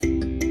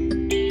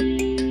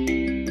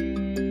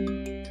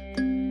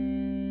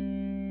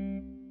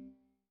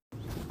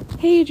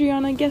Hey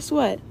Adriana, guess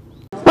what?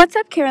 What's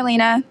up,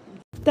 Caroleena?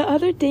 The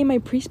other day my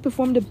priest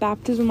performed a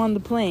baptism on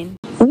the plane.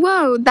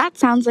 Whoa, that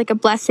sounds like a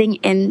blessing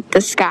in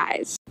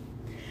disguise.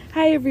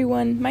 Hi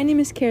everyone, my name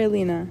is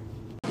Caroleena.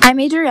 I'm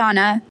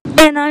Adriana.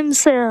 And I'm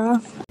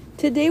Sarah.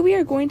 Today we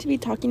are going to be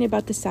talking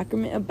about the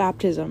Sacrament of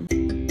Baptism.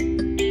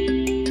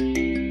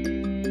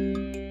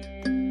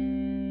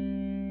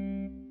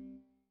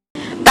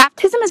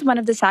 Baptism is one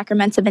of the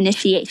sacraments of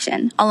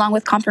initiation, along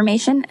with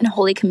confirmation and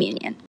Holy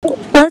Communion.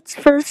 Let's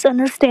first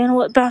understand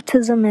what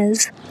baptism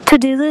is. To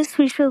do this,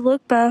 we should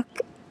look back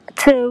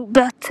to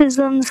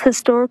baptism's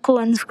historical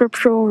and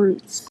scriptural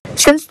roots.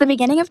 Since the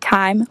beginning of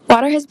time,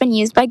 water has been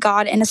used by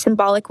God in a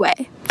symbolic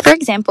way. For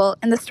example,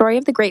 in the story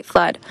of the Great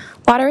Flood,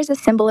 water is a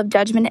symbol of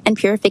judgment and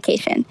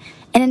purification.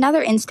 In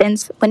another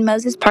instance, when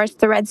Moses parsed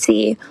the Red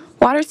Sea,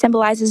 water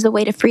symbolizes a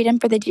way to freedom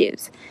for the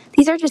Jews.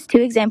 These are just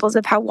two examples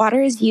of how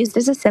water is used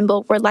as a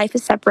symbol where life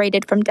is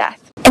separated from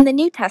death. In the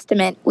New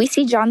Testament, we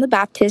see John the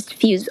Baptist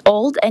fuse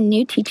old and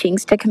new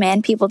teachings to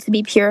command people to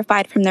be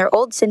purified from their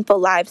old sinful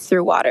lives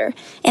through water,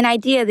 an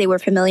idea they were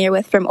familiar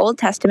with from Old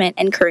Testament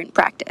and current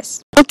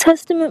practice. Old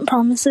Testament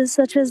promises,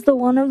 such as the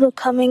one of the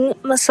coming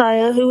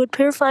Messiah who would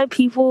purify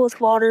people with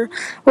water,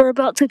 were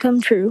about to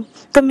come true.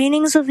 The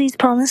meanings of these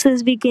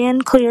promises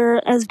began clearer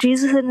as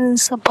Jesus and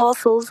his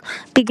apostles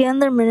began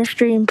their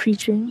ministry and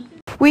preaching.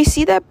 We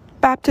see that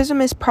baptism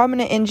is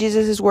prominent in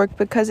Jesus' work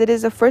because it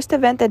is the first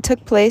event that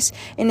took place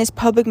in his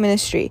public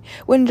ministry.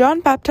 When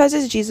John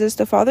baptizes Jesus,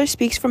 the Father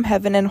speaks from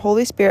heaven and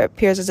Holy Spirit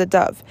appears as a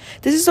dove.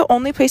 This is the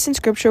only place in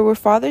Scripture where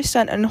Father,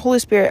 Son, and Holy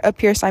Spirit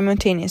appear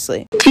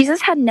simultaneously.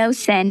 Jesus had no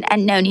sin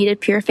and no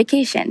needed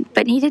purification,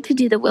 but needed to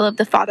do the will of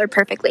the Father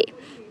perfectly.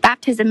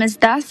 Baptism is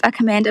thus a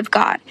command of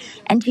God,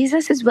 and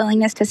Jesus'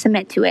 willingness to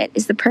submit to it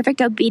is the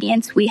perfect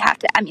obedience we have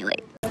to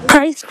emulate.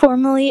 Christ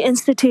formally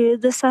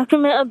instituted the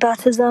Sacrament of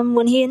Baptism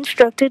when he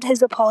instructed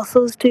his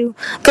apostles to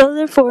go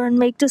therefore and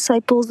make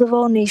disciples of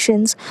all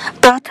nations,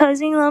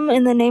 baptizing them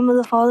in the name of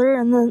the Father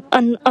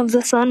and of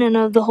the Son and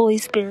of the Holy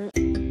Spirit.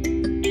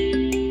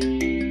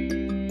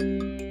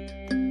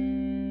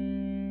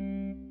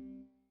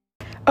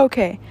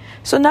 Okay,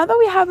 so now that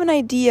we have an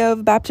idea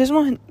of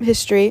baptismal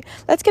history,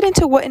 let's get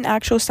into what an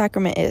actual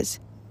sacrament is.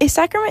 A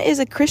sacrament is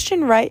a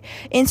Christian rite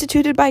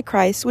instituted by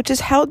Christ, which is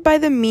held by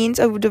the means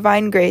of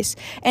divine grace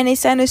and a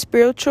sign of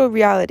spiritual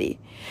reality.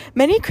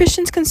 Many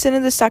Christians consider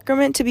the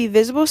sacrament to be a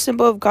visible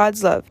symbol of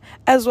God's love,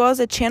 as well as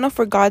a channel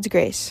for God's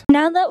grace.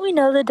 Now that we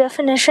know the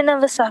definition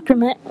of a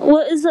sacrament,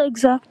 what is the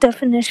exact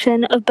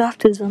definition of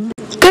baptism?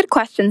 Good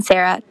question,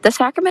 Sarah. The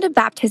Sacrament of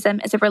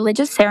Baptism is a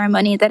religious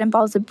ceremony that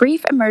involves a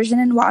brief immersion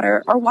in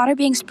water or water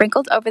being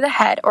sprinkled over the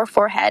head or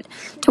forehead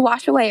to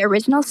wash away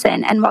original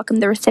sin and welcome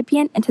the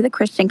recipient into the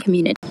Christian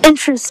community.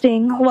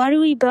 Interesting. Why do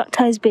we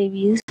baptize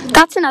babies?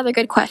 That's another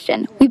good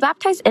question. We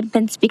baptize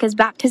infants because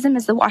baptism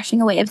is the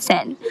washing away of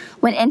sin.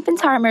 When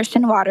infants are immersed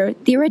in water,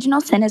 the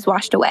original sin is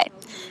washed away.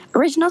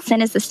 Original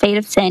sin is the state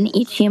of sin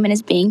each human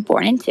is being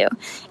born into.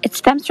 It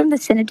stems from the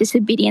sin of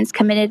disobedience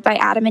committed by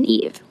Adam and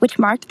Eve, which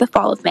marked the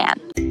fall of man.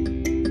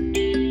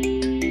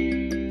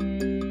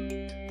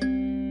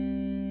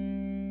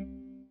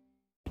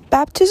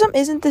 Baptism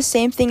isn't the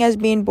same thing as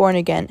being born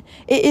again.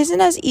 It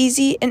isn't as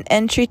easy an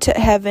entry to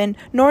heaven,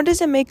 nor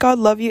does it make God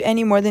love you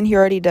any more than he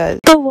already does.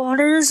 The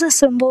water is a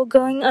symbol.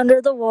 Going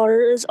under the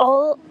water is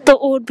all the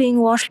old being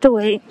washed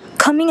away.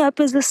 Coming up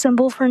is a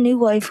symbol for new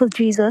life with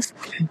Jesus.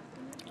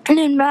 And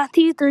in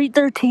Matthew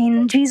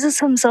 3:13, Jesus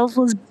himself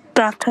was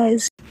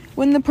baptized.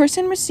 When the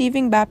person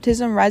receiving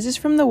baptism rises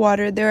from the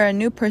water, they are a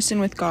new person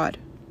with God.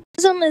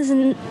 Baptism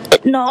is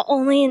not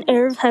only an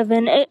heir of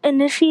heaven, it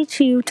initiates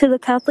you to the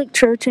Catholic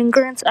Church and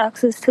grants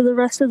access to the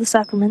rest of the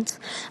sacraments.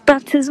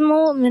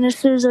 Baptismal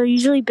ministers are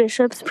usually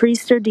bishops,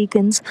 priests, or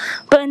deacons,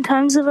 but in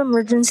times of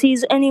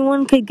emergencies,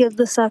 anyone could give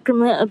the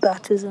sacrament of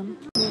baptism.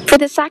 For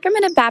the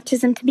Sacrament of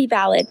Baptism to be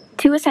valid,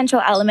 two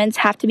essential elements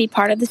have to be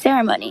part of the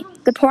ceremony: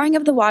 the pouring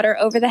of the water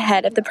over the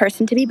head of the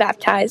person to be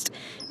baptized,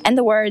 and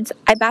the words,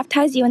 "I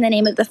baptize you in the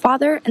name of the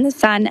Father, and the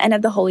Son, and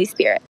of the Holy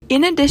Spirit."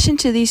 In addition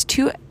to these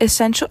two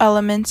essential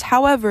elements,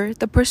 however,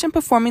 the person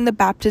performing the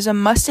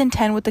baptism must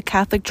intend what the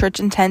Catholic Church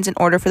intends in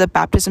order for the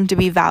baptism to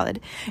be valid.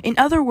 In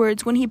other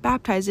words, when he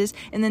baptizes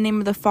in the name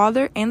of the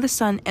Father and the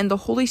Son and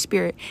the Holy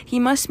Spirit, he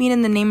must mean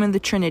in the name of the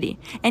Trinity,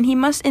 and he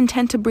must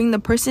intend to bring the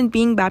person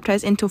being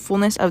baptized into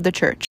fullness of the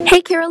Church.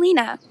 Hey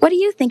Caroleena, what do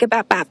you think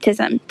about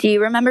baptism? Do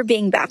you remember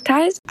being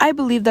baptized? I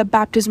believe that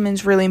baptism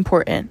is really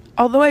important.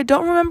 Although I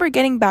don't remember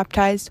getting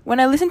baptized, when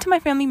I listen to my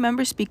family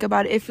members speak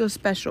about it, it feels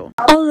special.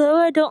 Although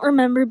I don't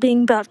remember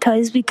being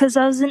baptized because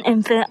I was an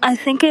infant, I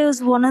think it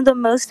was one of the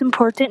most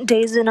important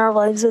days in our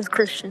lives as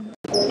Christians.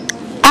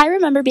 I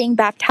remember being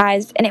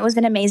baptized, and it was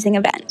an amazing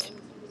event.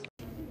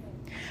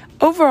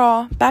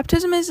 Overall,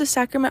 baptism is a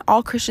sacrament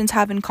all Christians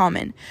have in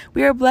common.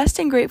 We are blessed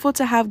and grateful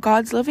to have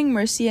God's loving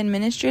mercy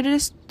administrated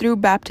us through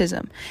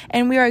baptism,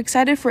 and we are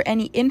excited for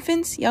any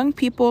infants, young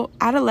people,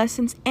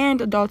 adolescents,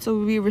 and adults who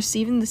will be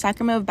receiving the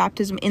sacrament of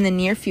baptism in the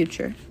near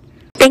future.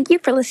 Thank you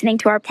for listening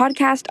to our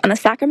podcast on the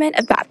Sacrament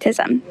of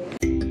Baptism.